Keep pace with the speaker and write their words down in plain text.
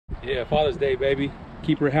Yeah, Father's Day, baby.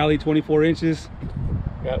 Keeper Hallie, 24 inches.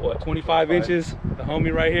 Got what, 25 inches? The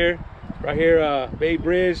homie right here. Right here, Bay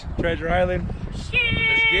Bridge, Treasure Island. Let's get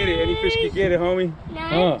it. Any fish can get it, homie.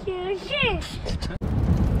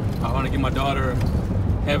 I want to give my daughter,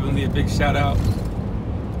 Heavenly, a big shout out.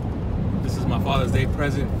 This is my Father's Day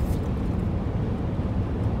present.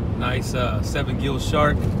 Nice 7-gill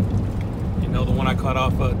shark. You know, the one I caught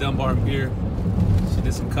off Dunbar and Pier. She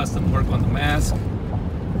did some custom work on the mask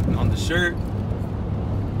and on the shirt.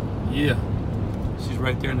 Yeah, she's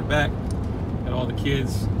right there in the back. Got all the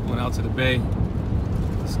kids going out to the bay.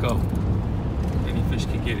 Let's go. Any fish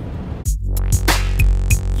can get it.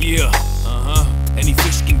 Yeah, any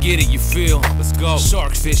fish can get it, you feel? Let's go.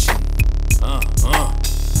 Shark fishing.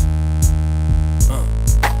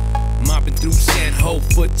 Mopping through sand, whole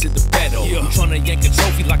foot to the pedal. I'm tryna yank a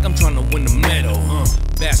trophy like I'm tryna win a medal.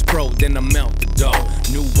 Bass Pro, then I melt the dough.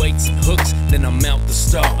 New weights and hooks, then I melt the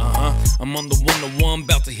stove. I'm on the 101,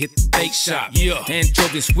 about to hit the bait shop.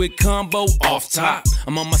 Anchovy squid combo off top.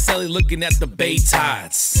 I'm on my celly looking at the bay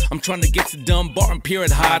tides. I'm trying to get to Dunbar and Pier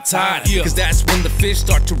at high tide. Cause that's when the fish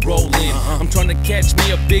start to roll in. I'm trying to catch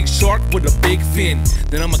me a big shark with a big fin.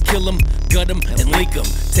 Then I'ma kill him, gut him, and leak him.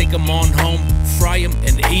 Take him on home, fry him,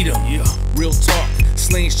 and eat him. Real talk,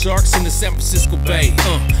 slaying sharks in the San Francisco Bay.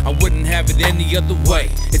 I wouldn't have it any other way.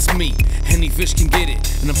 It's me, any fish can get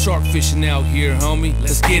it. And I'm shark fishing out here, homie.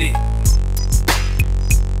 Let's get it.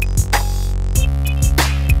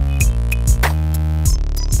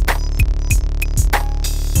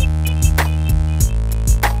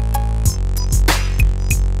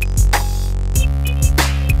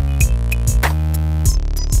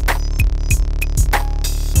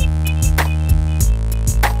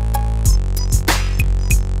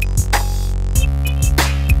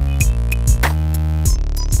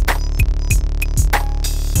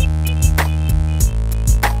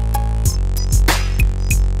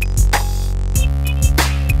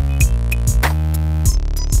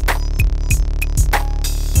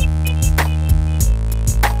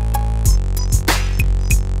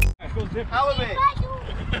 Halibut!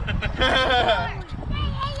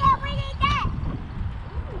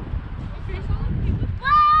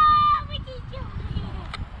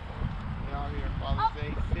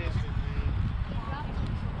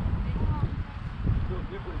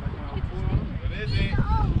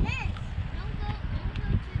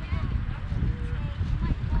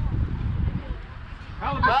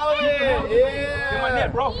 Halibut! Yeah! Get my net,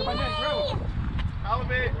 bro. Get my net, bro.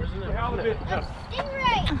 Halibut! Where's the halibut?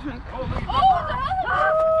 Stingray!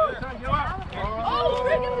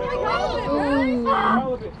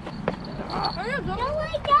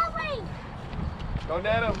 Go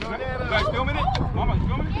net him, go net him! You guys filming it? Mama, you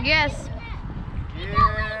filming it? Yes.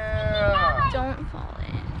 Yeah! Don't fall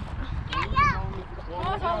in.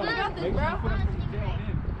 We got this, bro.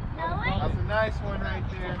 That's a nice one right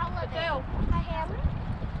there.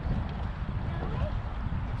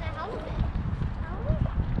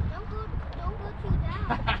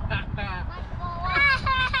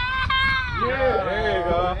 Yeah, there you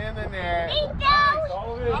go. In the net. Nice.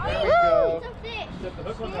 All of it. There we go. Set the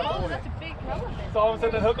hook on that boy. That's a big halibut. So all of a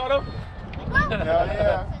sudden the hook on him? Hell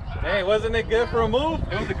yeah. Hey, wasn't it good for a move?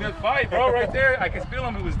 It was a good fight, bro, right there. I can feel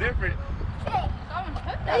him. It was different.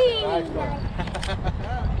 Nice one.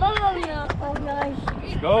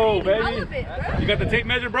 Let's go, baby. You got the tape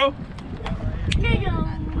measure, bro?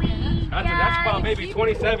 That's about maybe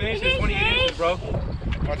 27 inches, 28 inches, bro.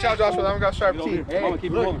 Watch out, Joshua. I haven't got sharp teeth. Hey,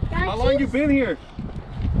 keep rolling. How long you been here?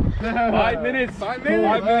 5 minutes. 5 minutes.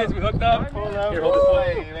 5 minutes. We hooked up. Here, hold this one.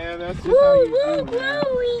 Hey, man, that's just how you do, man.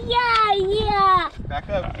 Back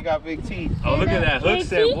up. You got big teeth. Oh, look at that hook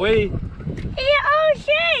set, boy.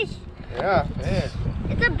 Yeah, man.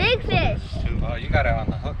 It's a big fish. Oh, you got it on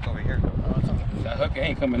the hook over here. That hook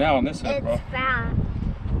ain't coming out on this hook, bro. It's fat.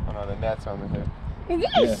 Oh no, the net's on the hook. Is it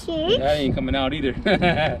a fish? That ain't coming out either.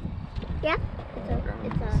 Yeah.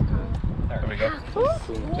 There we go.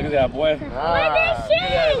 Look at that, boy.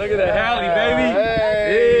 Look at that Hallie, baby.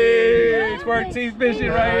 Hey, squirt teeth fishing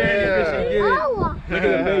right here. Fishing, get it. Look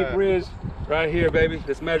at the Bay Bridge right here, baby.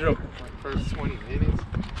 Let's measure them. First 20 minutes.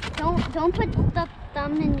 Don't put the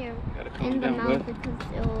thumb in the mouth because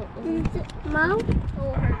it'll hurt.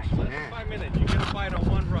 5 minutes. You get a bite on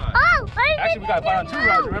one rod. Oh, actually, we got a bite on 2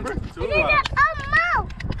 rods. Remember? 2 rods. Mouth.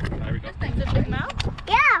 There we go. This thing's a big mouth.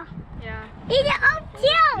 Yeah.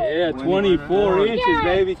 Yeah, 24 inches,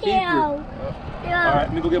 baby. Keeper. All right,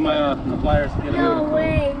 let me go get my pliers. No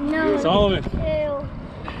way, no. Solomon.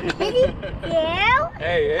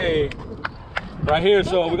 Hey. Right here,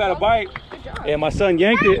 so we got a bite, and my son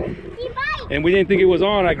yanked it, and we didn't think it was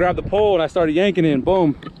on. I grabbed the pole, and I started yanking it, and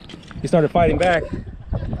boom. He started fighting back.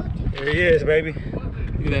 There he is, baby.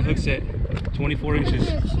 Look at that hook set, 24 inches.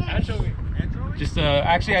 Anchovy. Just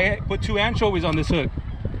actually, I put 2 anchovies on this hook.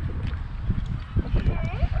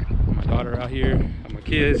 My daughter out here, and my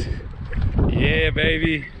kids. Yeah,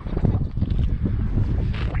 baby.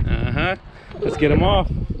 Let's get them off.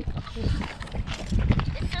 It's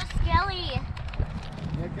so scaly.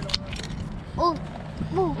 Oh,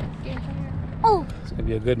 oh, oh. It's gonna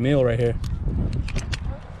be a good meal right here.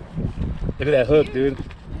 Look at that hook, dude.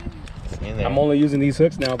 I'm only using these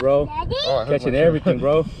hooks now, bro. Daddy? Catching everything,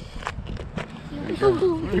 bro. 13,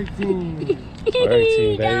 baby. Oh,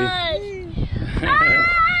 with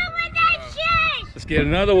that shit! Let's get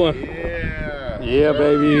another one. Yeah. Yeah,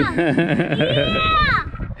 baby.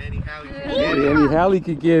 Any Hallie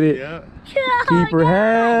could get it. Yeah. Keeper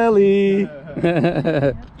Hallie.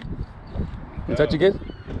 You touch it good?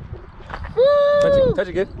 Touch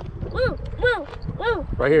it good? Woo, woo, woo.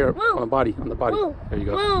 Right here, Woo. on the body, Woo. There you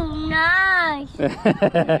go. Woo, nice. Yeah.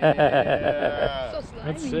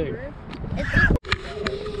 That's sick.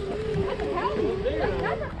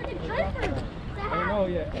 I don't know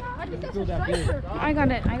yet. I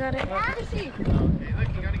got it. Hey,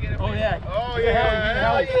 look, you gotta get it. Oh yeah. Oh, Get the yeah.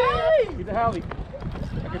 Hallie. Get the Hallie.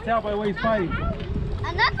 I can tell by the way he's fighting.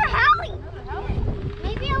 Another Hallie.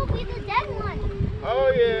 Maybe it'll be the dead one.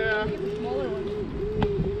 Oh, yeah.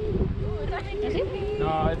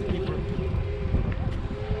 No, it's a keeper.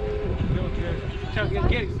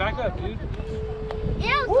 Get it. Back up, dude.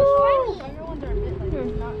 Ew, so shiny.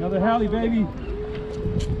 Another Hallie, baby.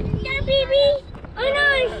 Yeah, baby. Oh,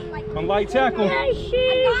 nice. On light tackle. Nice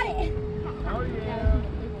shit. I got it. Oh, yeah.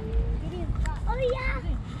 Oh, yeah.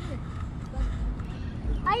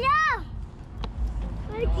 I know.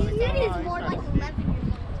 Like, you said it's more like 11 years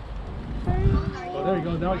old. Oh, there you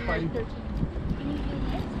go. Now he's fighting.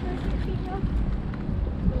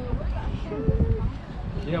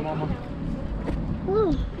 Yeah, mama.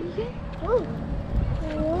 Woo. Woo.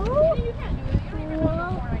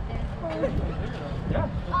 Yeah.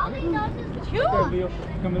 All he knows is There, Leo.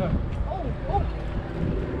 Coming up.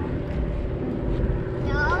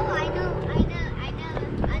 no, I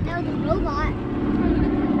know the robot.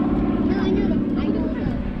 No, I know the.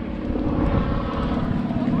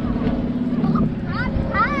 Oh,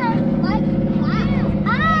 hi, what? Hi.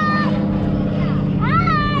 Hi.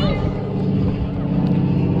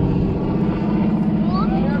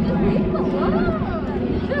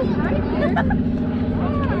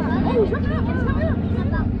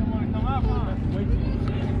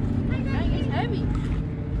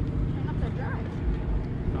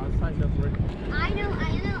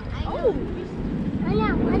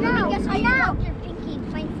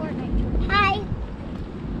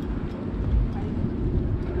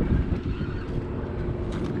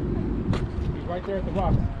 He's right there at the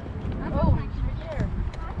rock. Ooh,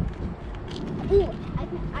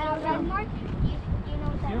 I don't know. You know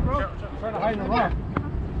what See him, bro? He's trying to hide in the rock.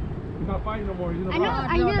 He's not fighting no more. He's in the rock.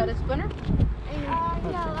 I know. That is splinter? No,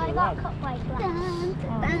 I got cut by glass.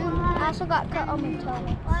 I also got cut on my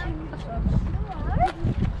toe.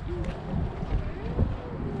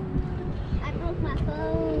 I broke my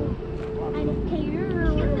phone. I don't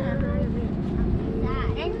care.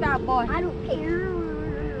 Ain't that boy? I don't care.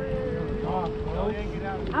 Oh,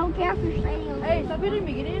 I don't care if you're saying. Hey, stop hitting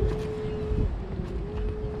me. Get in.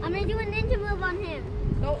 I'm gonna do a ninja move on him.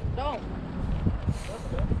 Don't.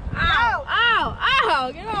 Ow! Ow!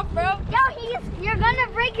 Ow! Get off, bro. Yo, you're gonna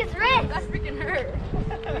break his wrist. That freaking hurt.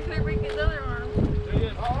 He's gonna break his other arm.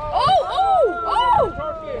 Oh! Oh!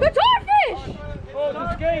 The torfish! Oh, it's a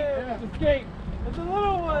skate! It's a skate! It's a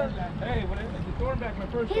little one! Hey, what is it? The Thornback, my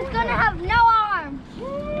first He's Thornback. gonna have no arms.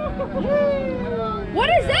 What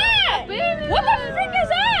is that? What the frick is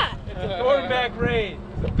that? It's a Thornback ray.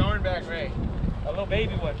 It's a Thornback ray. A little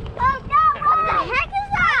baby one. Oh no, what the heck is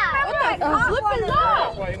that? What the flip is That's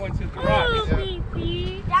that? why he went to the Oh, rocks.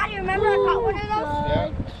 baby. Daddy, remember I caught one of those? Yeah.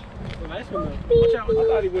 It's a nice one though. Watch out, I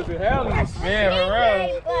thought he was a Hallie. Man, for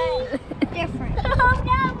real. But different. Oh,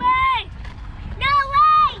 no way! No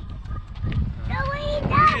way! No way! No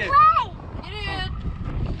Yeah. way! Get in.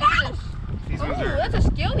 Yes! These Oh, ones are. that's a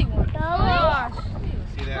scaly one. Gosh.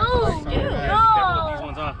 See that? Oh, Like dude. Thornback. Careful with these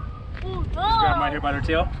ones, huh? Just grab them right here by their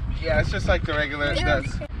tail. Yeah, it's just like the regular.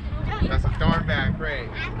 That's a Thornback ray.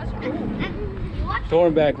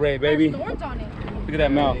 Thornback ray, baby. There's thorns on it. Look at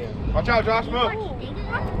that mouth. Watch out, Josh. Move.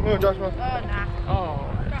 Move, Josh. Move. Nah. Oh.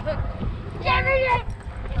 Got hooked.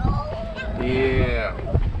 Yeah.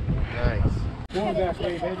 Nice. Thornback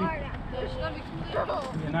ray, baby. Their stomach's clear.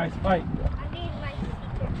 Be a nice fight.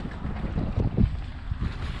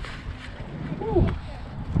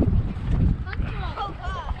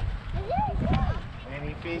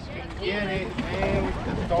 fish can get it, man, with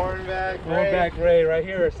the Thornback ray. Thornback ray right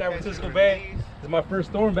here at San Francisco Bay. This is my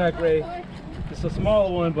first Thornback ray. It's a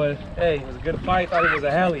smaller one, but hey, it was a good fight. Thought it was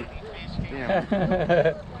a Hallie. Yeah.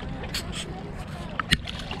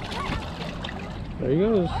 There he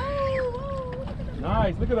goes.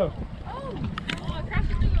 Nice, look at him.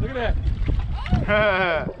 Look at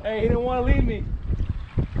that. Hey, he didn't want to leave me.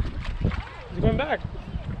 He's going back.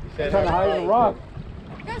 He's trying to hide in the rock.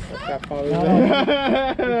 He's trying to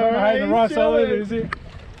hide in the rock, so it is it.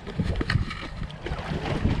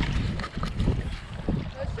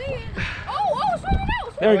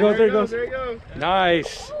 There he goes, there he goes. There he goes.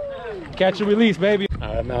 Nice. Catch and release, baby.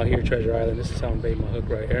 I'm out here, Treasure Island. This is how I'm baiting my hook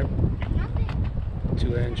right here.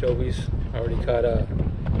 2 anchovies. I already caught a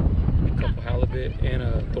couple halibut and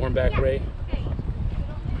a Thornback ray.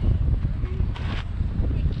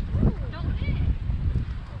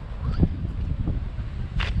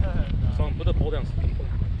 Put the pole down.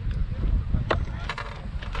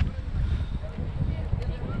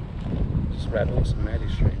 Just wrapping with some magic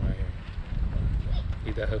string right here.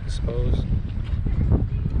 Leave that hook exposed.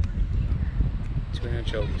 2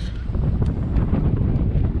 anchovies.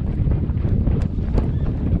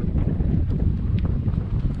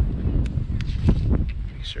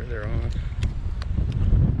 Make sure they're on.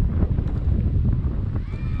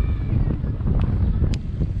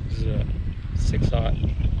 This is a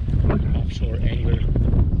 6/0 offshore angler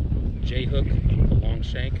J hook, a long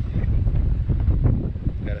shank.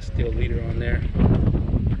 Got a steel leader on there.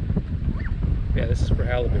 Yeah, this is for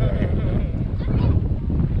halibut right here, you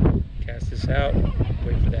know. Cast this out,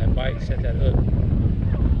 wait for that bite, set that hook.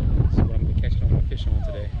 This is what I'm gonna be catching all my fish on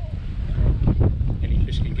today. Any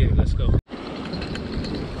fish can get it, let's go.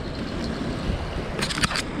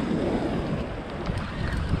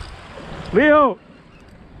 Leo!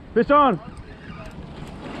 Fish on!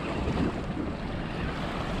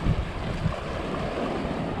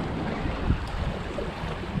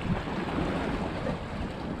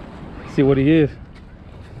 See what he is.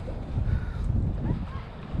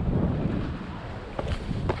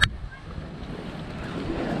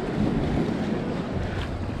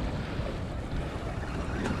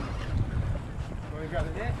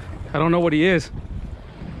 I don't know what he is.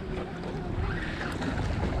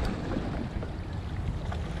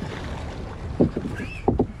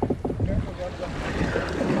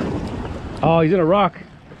 Oh, he's in a rock.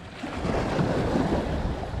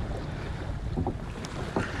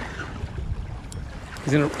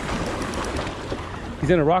 He's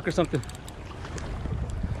in a rock or something.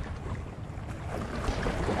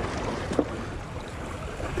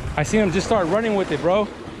 I seen him just start running with it, bro.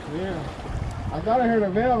 Yeah. I thought I heard a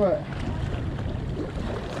bell, but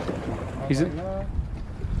he's in. No.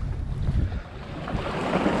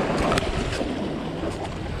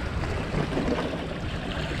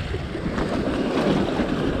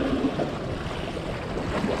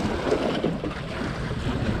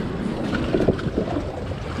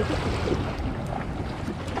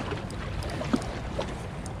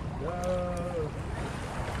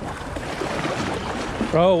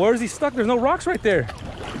 Bro, where is he stuck? There's no rocks right there.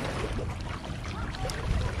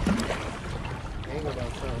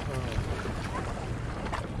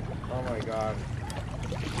 Oh my god.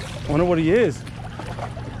 I wonder what he is.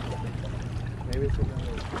 Maybe it's another.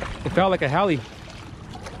 It felt like a Hallie.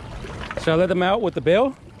 Should I let them out with the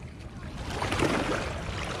bail?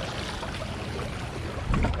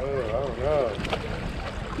 Oh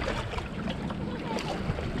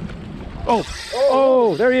no.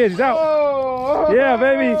 Oh, there he is. He's out. Oh, yeah,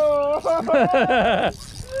 baby.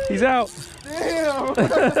 He's out. Damn.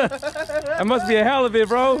 That must be a halibut,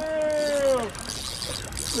 bro. Damn.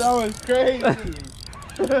 That was crazy.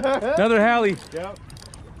 Another Hallie. Yep.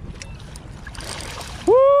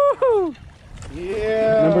 Woo!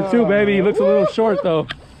 Yeah. Number 2, baby. He looks a little short, though.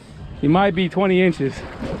 He might be 20 inches.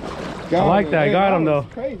 I like that. Hey, Got him, though.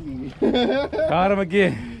 Crazy. Got him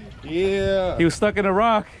again. Yeah. He was stuck in a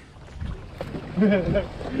rock.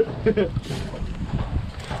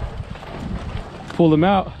 Pulled him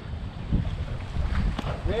out.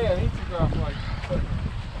 Man, he took off like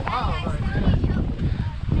wow,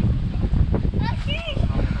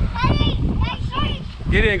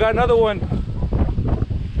 Get in, got another one.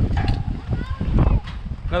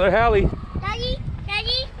 Another Hallie. Daddy,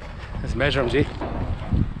 Daddy. Let's measure him, G.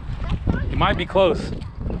 He might be close.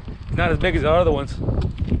 He's not as big as the other ones.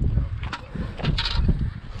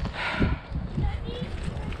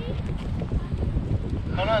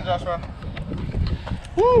 Hold on, Joshua.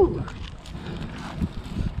 Woo!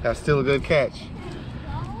 That's still a good catch.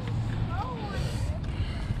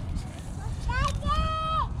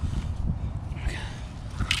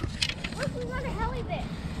 another halibut.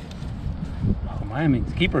 Oh, Miami,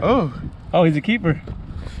 he's a keeper. Oh. Oh, he's a keeper.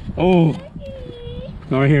 Oh.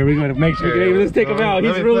 Right here, we're gonna make sure we can even let's take him out.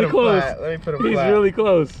 He's really close. Let me put him He's flat. really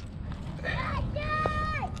close.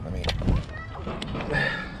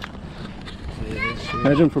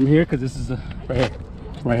 Measure him from here, because this is right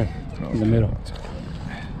here, in the middle.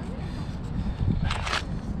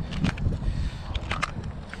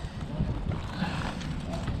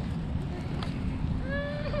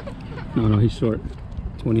 No, he's short.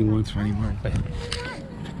 21. 21.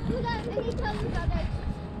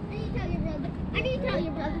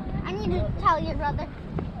 I need to tell your brother.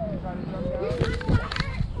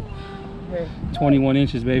 21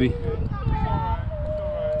 inches, baby.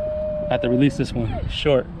 I have to release this one.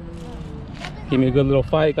 Short. Gave me a good little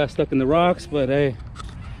fight. Got stuck in the rocks, but hey.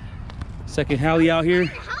 Second Hallie out here.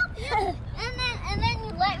 And then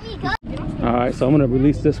you let me go. All right, so I'm gonna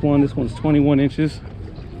release this one. This one's 21 inches.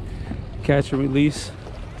 Catch and release.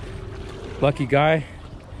 Lucky guy.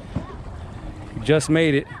 Just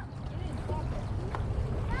made it.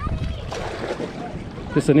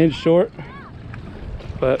 Just an inch short,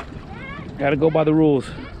 but gotta go by the rules.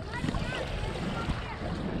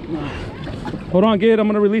 Hold on, Gid, I'm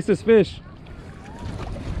gonna release this fish.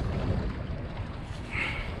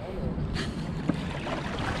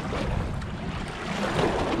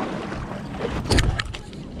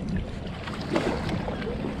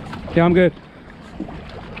 Yeah, I'm good.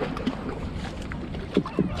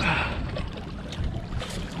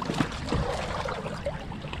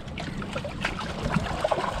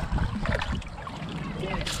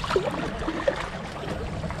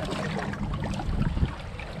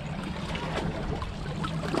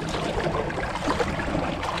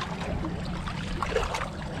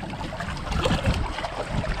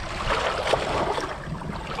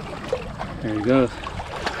 There he goes.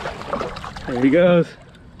 There he goes.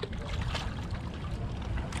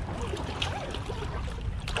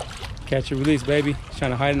 Catch and release, baby. He's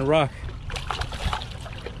trying to hide in the rock.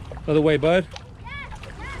 Other way, bud.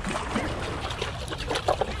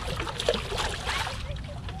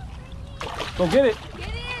 Go get it.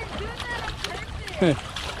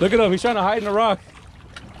 Look at him. He's trying to hide in the rock.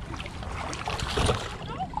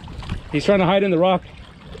 He's trying to hide in the rock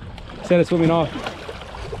instead of swimming off.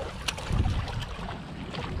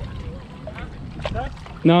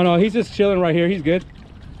 No, he's just chilling right here. He's good.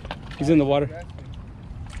 He's in the water.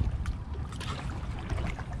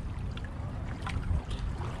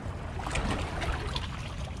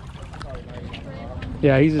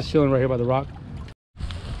 Yeah, he's just chilling right here by the rock.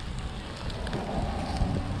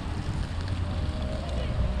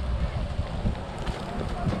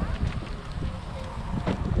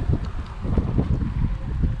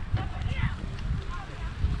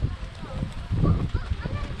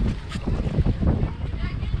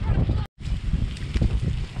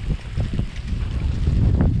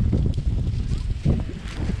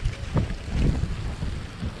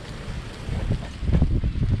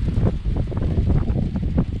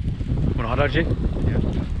 Hot dog, Jake? Yeah.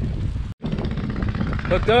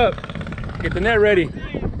 Hooked up. Get the net ready.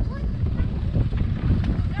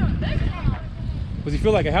 Does he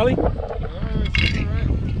feel like a Hallie?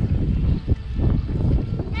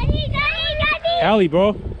 Hallie,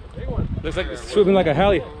 bro. Looks like it's swimming like a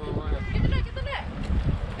Hallie. Get the net, get the net.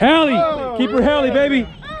 Hallie! Oh, Keep her Hallie, baby.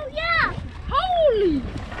 Oh, yeah. Holy!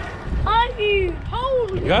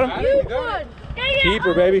 Holy. You got him? Huge one! Keep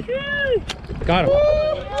her, baby. Got him.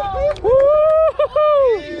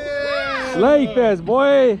 Yeah. Slay fest,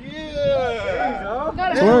 boy. Yeah.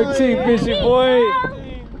 Twerk team fishing, boy.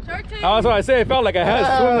 Shark tank. That's what I say. It felt like a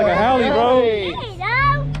swim like a Hallie, bro. Hey,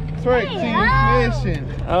 no. Twerk team fishing.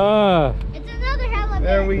 It's another halibut.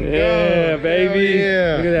 There we go. Yeah, baby. Hell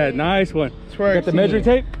yeah. Look at that. Nice one. Twerk Got the team. measuring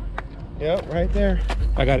tape? Yep, right there.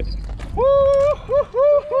 I got it.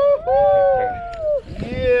 Yeah.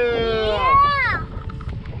 Yeah.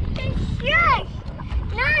 Yes.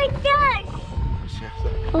 Nice.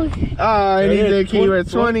 Ah, I need to keep it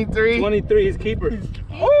 23. 23, he's keeper.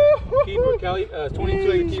 Keeper, Kelly.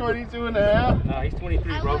 22, he's keeper. 22 and a half. Nah, he's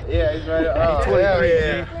 23, bro. Yeah, he's right. Oh, He's 23.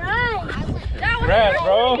 yeah. Congrats,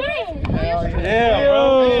 bro. Hell Yeah,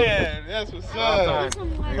 bro. Man, that's what's up. Hell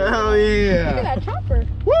Look at yeah. that chopper.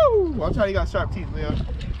 Woo! Watch how you got sharp teeth, Leo.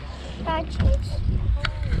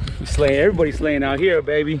 We slaying. Everybody's slaying out here,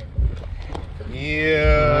 baby.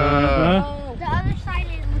 Yeah. The other side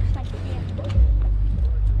it looks like it.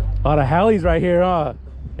 A lot of Hallies right here, huh?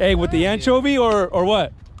 Hey, with the anchovy or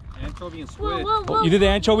what? Anchovy and Whoa, squid. whoa, whoa. You did the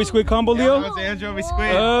anchovy squid combo, Yeah, Leo? that's the anchovy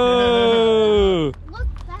squid. Oh. Look,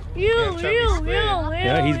 that's Anchovy squid.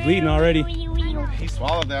 Yeah, he's bleeding already. He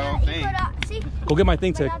swallowed that whole thing. See, Go get my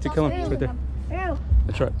thing to kill him. It's right there.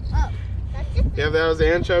 That's right. Yeah, that was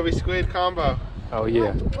the anchovy squid combo. Oh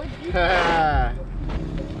yeah. Yeah.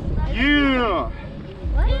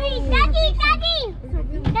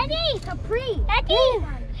 Daddy, Capri.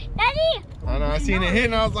 Daddy. I know. I seen it hit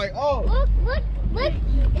and I was like, oh. Look.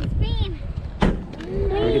 It's green.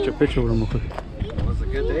 Let me get your picture with him real quick. It was a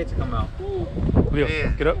good day to come out. Leo,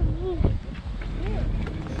 Yeah. get up.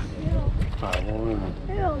 Alright, one,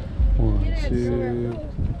 two.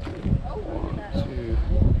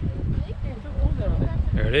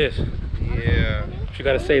 There it is. Yeah. What you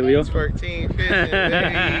gotta say, Leo? 14 fishing, baby.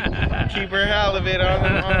 Keep her halibut on the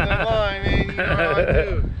line, man. You know how I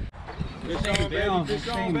do. Fish on, baby. Fish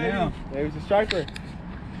on, baby. Maybe it's a striper.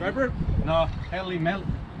 Striper? No, Halibut.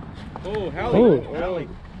 Oh, Hallie. Oh. Hallie.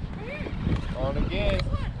 On again.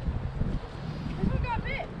 This one got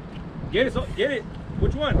bit. Get it, get it.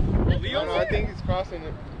 Which one? No, I think it's crossing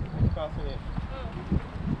it. It's crossing it.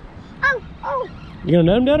 Oh. You gonna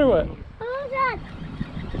net him down or what? Oh, God.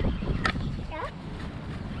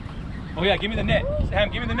 Oh yeah, give me the net. Sam,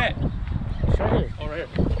 give me the net. It's right here. Oh, right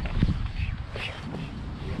here.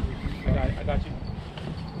 I got you.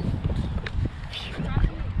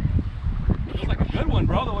 Feels like a good one,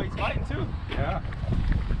 bro, the way he's fighting too. Yeah.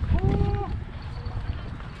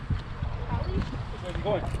 Which way is he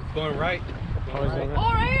going? Going right. Oh, right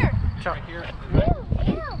here. Right here. Ew.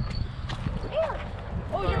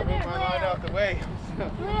 Oh, Sorry, you're move there. my line out the way.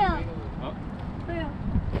 Oh.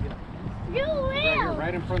 You're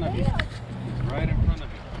right in front of you. Right in front of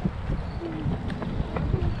you.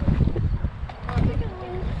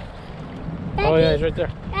 Oh yeah, he's right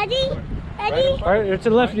there. Daddy. All right, you're to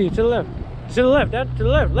the left, to the left. To the left, that to the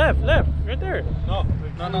left, left, right there. No,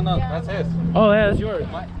 that's his. Oh yeah, that's yours.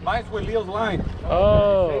 Mine's with Leo's line.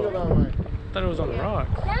 Oh, Single on mine. I thought it was on the rock.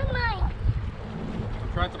 That's mine.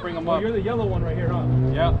 I'm trying to bring him Oh, up. you're the yellow one right here, huh?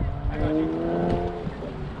 Yeah. I got you.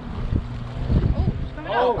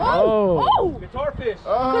 Oh. Oh, guitar fish.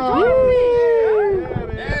 Oh.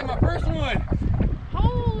 Hey, my first one.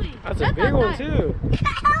 Holy. That's a big one too.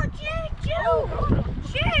 Oh,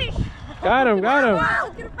 Sheesh. Got him.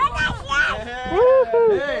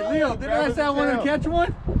 Hey, Leo, didn't I say I wanted to catch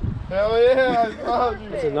one? Hell yeah, I saw you.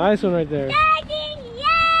 It's a nice one right there. Daddy,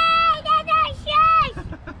 yay!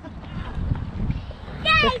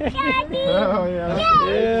 That's a Daddy. Oh yeah.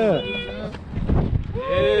 Yeah.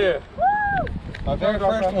 Yeah. My very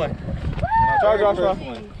first one. Sorry, Joshua.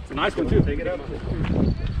 It's a nice one too. Take it up.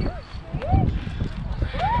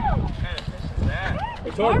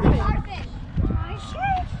 It's hard.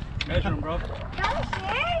 Measure him, bro.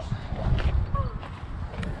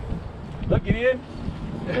 Look, get in.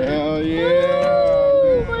 Hell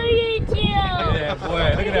yeah. Look at Look at that boy.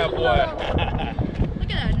 Look at that boy.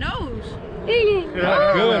 Look at that nose. you.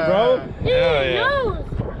 Good, bro. Look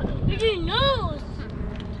at his nose.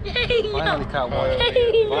 Look at his nose. Finally caught one.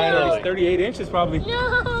 Finally, it's 38 inches probably. No,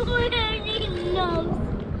 look at his nose.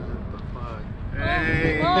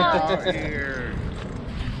 Hey, out here.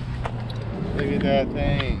 Look at that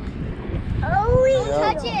thing. Oh, we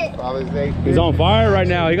touch it. Father's Day He's on fire right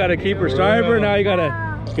now. You got a keeper striper. Now you got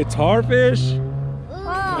a guitar fish.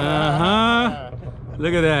 Uh-huh.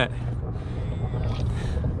 Look at that.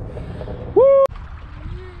 Woo!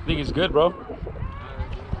 I think it's good, bro.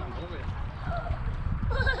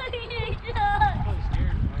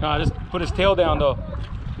 Nah, just put his tail down though.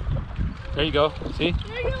 There you go. See?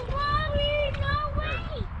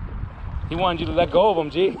 He wanted you to let go of him,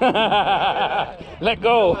 G. Let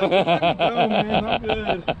go. Oh man, I'm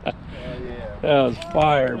good. Hell yeah. That was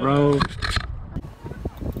fire, bro.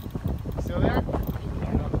 Still there?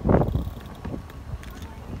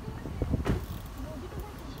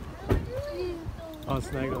 I'll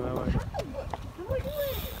snag him that way.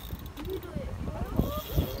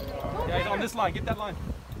 Yeah, he's on this line. Get that line.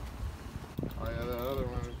 Oh yeah, the other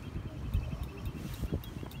one.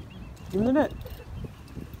 Give him the net.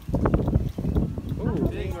 Ooh,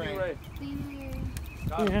 Stingray.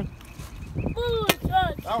 Yeah.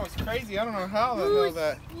 That was crazy. I don't know how the hell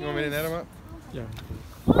that. You want me to net him up? Yeah.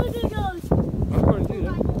 Look at those. I'm going to do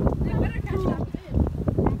that. They better catch that fish.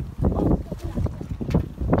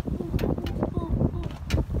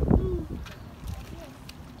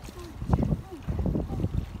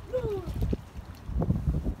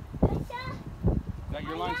 That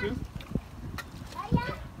your line too?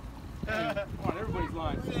 Come on, everybody's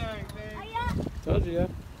line. Told you, yeah.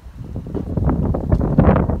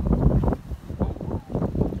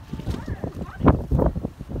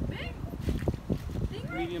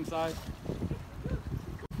 Medium size.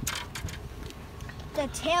 The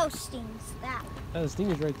tail stings that. Oh, the sting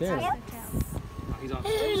is right there. That's the tail. He's on.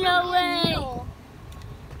 No way.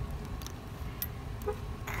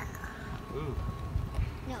 Ooh,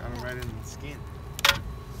 got him right in the skin.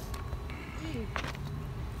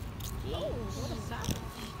 What a savage.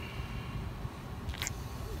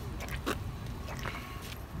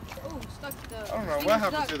 Oh, stuck the. I don't know what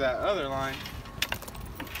happened to that other line.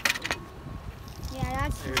 Yeah,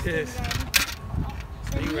 that's the There it is. stingray.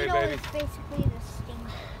 The Stingray, needle baby. is basically the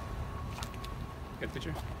stingray. Get a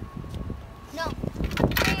picture? No.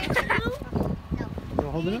 No. You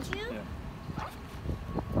holding it? Did you? Yeah.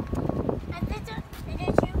 Did you?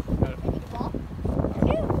 Got it. Ball?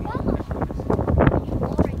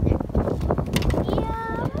 Ball right there.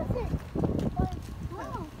 Yeah, that's it.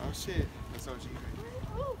 Wow. Oh shit, that's OG.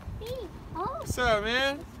 Oh, hey. Oh. What's up,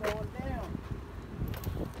 man?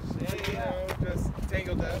 Shit, you know, just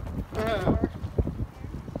tangled up.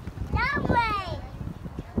 That way.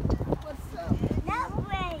 What's up? That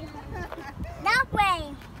way. That way.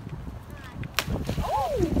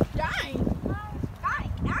 Oh, dang.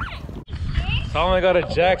 Solomon got a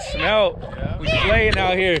Jacksmelt. We're slaying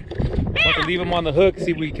out here. Want to leave him on the hook,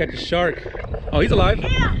 see if we can catch a shark. Oh, he's alive.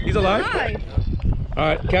 He's alive. Nice. All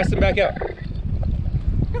right, cast him back out. Got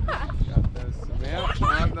the smelt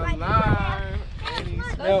on the line. And he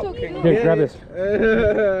smelt. so Can cute. Here, get grab it. this.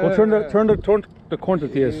 Go turn the corn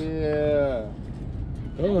tortillas. Yeah.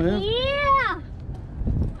 Oh, man. Yeah.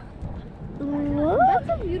 That's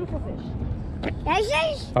a beautiful fish. That's it.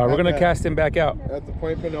 All right, we're gonna Okay. cast him back out. At the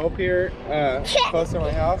Point Pinole Pier, close to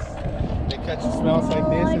my house, they catch smelts like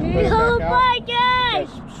this and put it Oh back my out. gosh.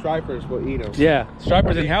 Because stripers will eat them. Yeah,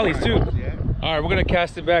 stripers and hallies too. Yeah. All right, we're gonna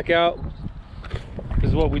cast it back out. This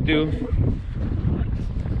is what we do.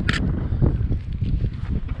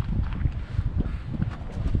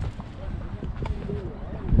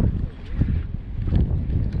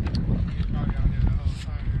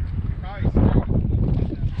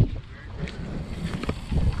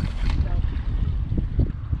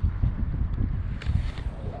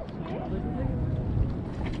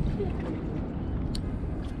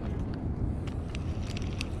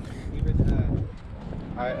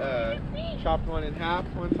 I chopped one in half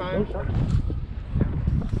one time.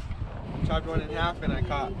 Chopped one in half and I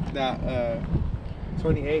caught that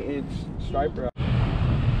 28-inch striper.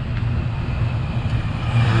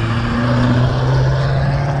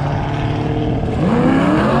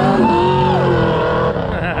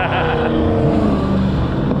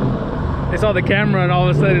 They saw the camera and all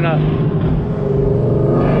of a sudden,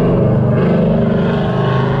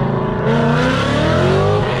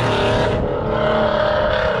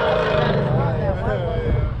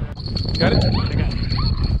 got it?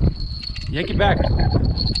 Yank it back.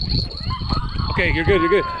 Okay, you're good, you're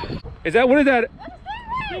good. Is that, what is that?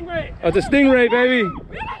 Stingray. Oh, it's a stingray, baby.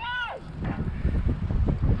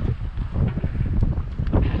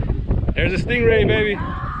 There's a stingray, baby.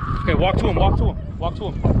 Okay, walk to him, walk to him, walk to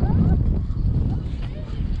him.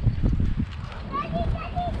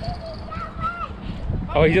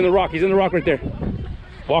 Oh, he's in the rock right there.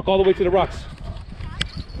 Walk all the way to the rocks.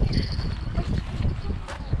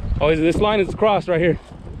 Oh, this line is crossed right here.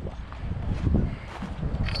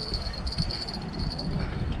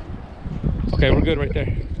 Okay, we're good right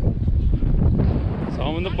there.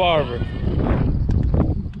 Solomon the barber.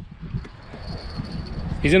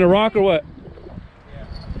 He's in a rock or what?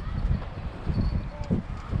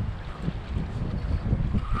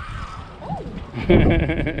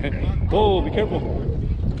 Whoa, be careful.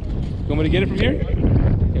 You want me to get it from here?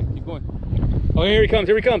 Okay, keep going. Oh, here he comes,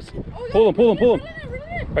 here he comes. Pull him, pull him, pull him.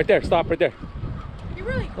 Right there, stop right there. You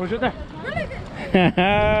really? Oh, he's right there. Really?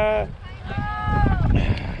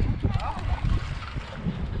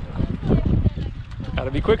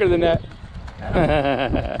 Gotta be quicker than that.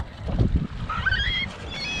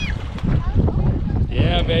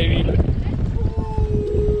 Yeah, baby.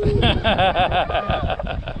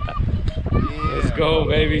 Let's go,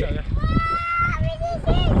 baby.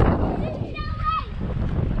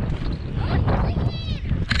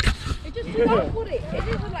 It just took off with it. It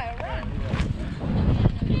just was like a run.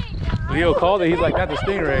 Leo called it. He's like, that's a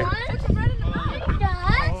stingray. It's right in the mouth. It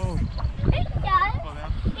does. It does.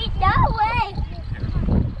 It does.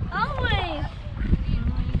 Always.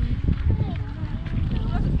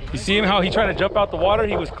 You see him how he tried to jump out the water?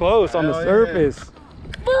 He was close on the Hell yeah. surface.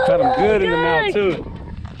 Got him good in the mouth too.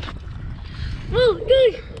 Oh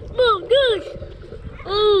gosh. Oh gosh.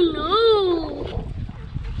 Oh no.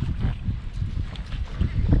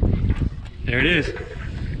 There it is.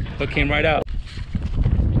 Hook came right out.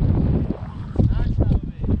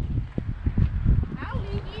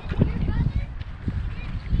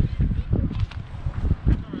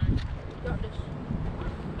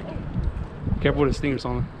 Careful careful with the stingers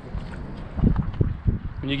on them.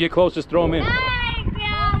 When you get close, just throw them in.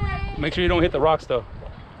 Make sure you don't hit the rocks though.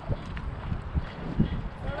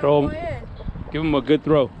 Throw them. Give them a good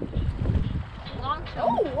throw.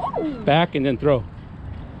 Back and then throw.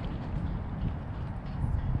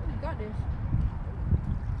 Got this.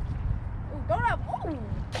 Oh, don't have. Oh.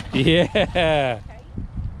 Yeah. Okay.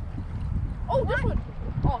 Oh, this one.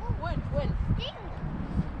 Oh, win.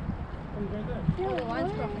 Oh, the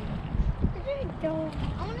line's coming. I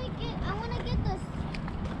wanna get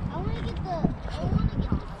the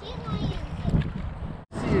sea lions.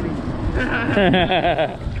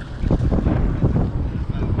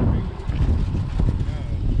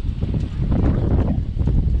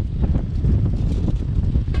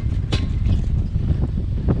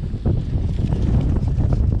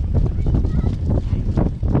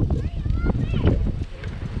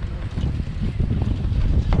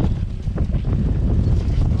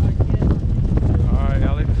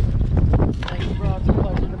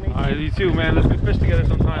 Too, man. Let's go fish together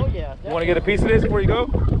sometime. Oh yeah. You want to get a piece of this before you go?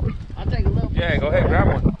 I'll take a little. Yeah, go ahead, grab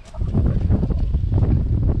one.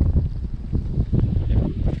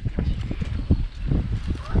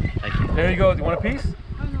 Thank you. There you go. Do you want a piece?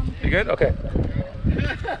 You good? Okay.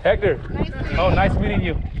 Hector. Oh, nice meeting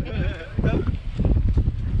you.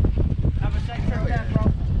 Have a safe trip back,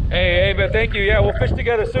 bro. Hey, man. Thank you. Yeah, we'll fish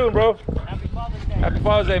together soon, bro. Happy Father's Day. Happy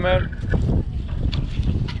Father's Day, man.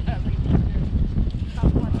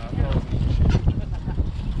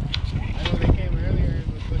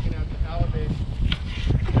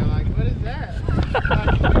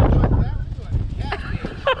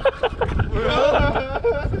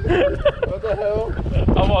 What the hell?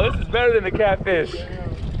 Oh, this is better than the catfish.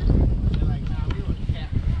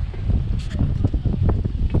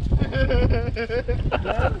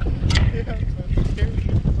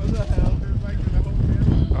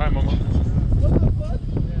 All right, mama.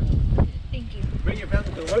 Thank you. Bring your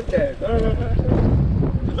family to work there.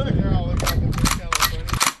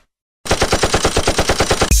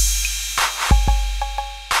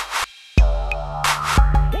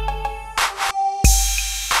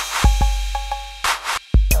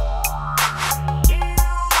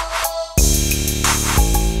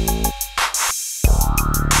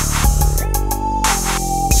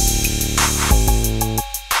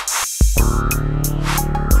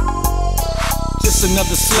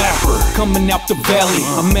 Another slapper coming out the valley.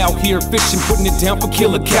 I'm out here fishing, putting it down for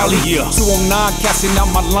Killer Cali. 209 casting out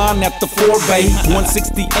my line at the Thornback.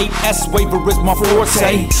 168S waiver is my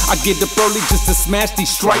forte. I get up early just to smash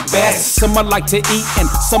these striped bass. Some I like to eat and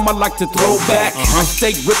some I like to throw back. I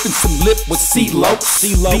stay ripping some lip with CeeLo.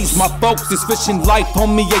 These my folks, this fishing life,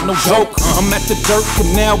 homie, ain't no joke. I'm at the dirt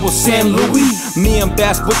canal with San Louis. Me and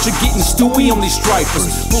Bass Butcher getting stewy on these stripers.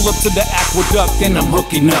 Pull up to the aqueduct and I'm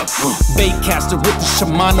hooking up. Bait caster with the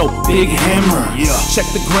Shimano big hammer. Check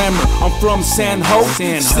the grammar, I'm from San Ho.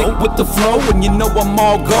 Stick with the flow and you know I'm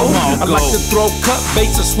all go. I like to throw cut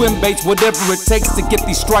baits or swim baits, whatever it takes to get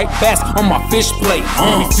these striped bass on my fish plate.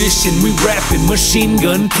 We fishing, we rapping, machine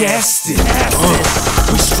gun casting.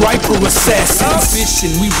 We striper assassin. We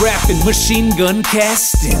fishing, we rapping, machine gun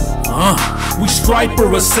casting. We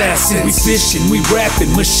striper assassin. We fishing, we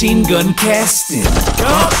rapping, machine gun casting.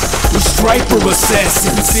 We striper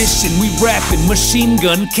assassin. We fishing, we rapping, machine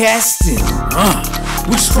gun casting.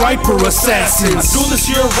 We striper assassins. I do this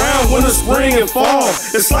year round, winter, spring, and fall.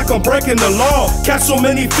 It's like I'm breaking the law. Catch so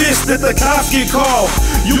many fish that the cops get called.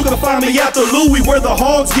 You can find me at the Louis where the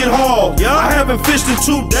hogs get hauled. I haven't fished in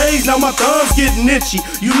 2 days, now my thumb's getting itchy.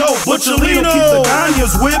 You know Butcherino keep the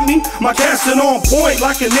Ganyas with me. My casting on point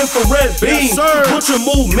like an infrared beam. Butcher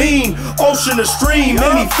move mean, ocean to stream.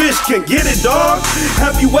 Any fish can get it, dog.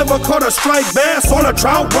 Have you ever caught a striped bass on a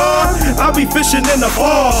trout rod? I'll be fishing in the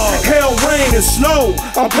fall, hail, rain, and snow.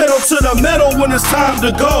 I'm pedal to the metal when it's time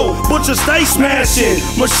to go. Butcher stay smashing,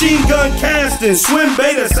 machine gun casting, swim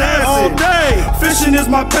bait assassin. All day, fishing is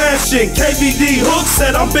my passion. KVD Hook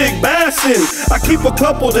said I'm big bassin'. I keep a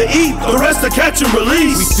couple to eat, the rest to catch and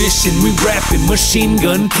release. We fishing, we rapping, machine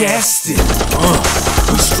gun casting.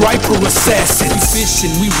 We striper assassin. We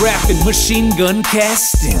fishing, we rapping, machine gun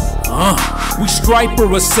casting. We striper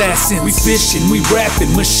assassin. We fishing, we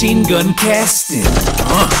rapping, machine gun casting.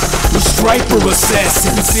 We striper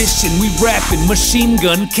assassin. We fishing, we rapping, machine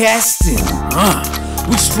gun casting.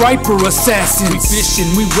 We striper assassin. We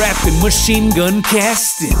fishing, we rapping, machine gun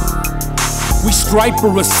casting. We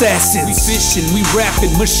striper assassins. We fishing, we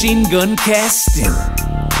rapping, machine gun casting.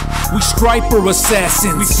 We striper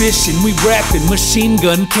assassins. We fishing, we rapping, machine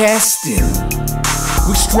gun casting.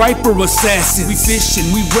 We striper assassins. We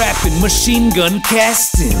fishing, we rapping, machine gun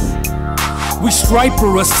casting. We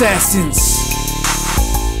striper assassins.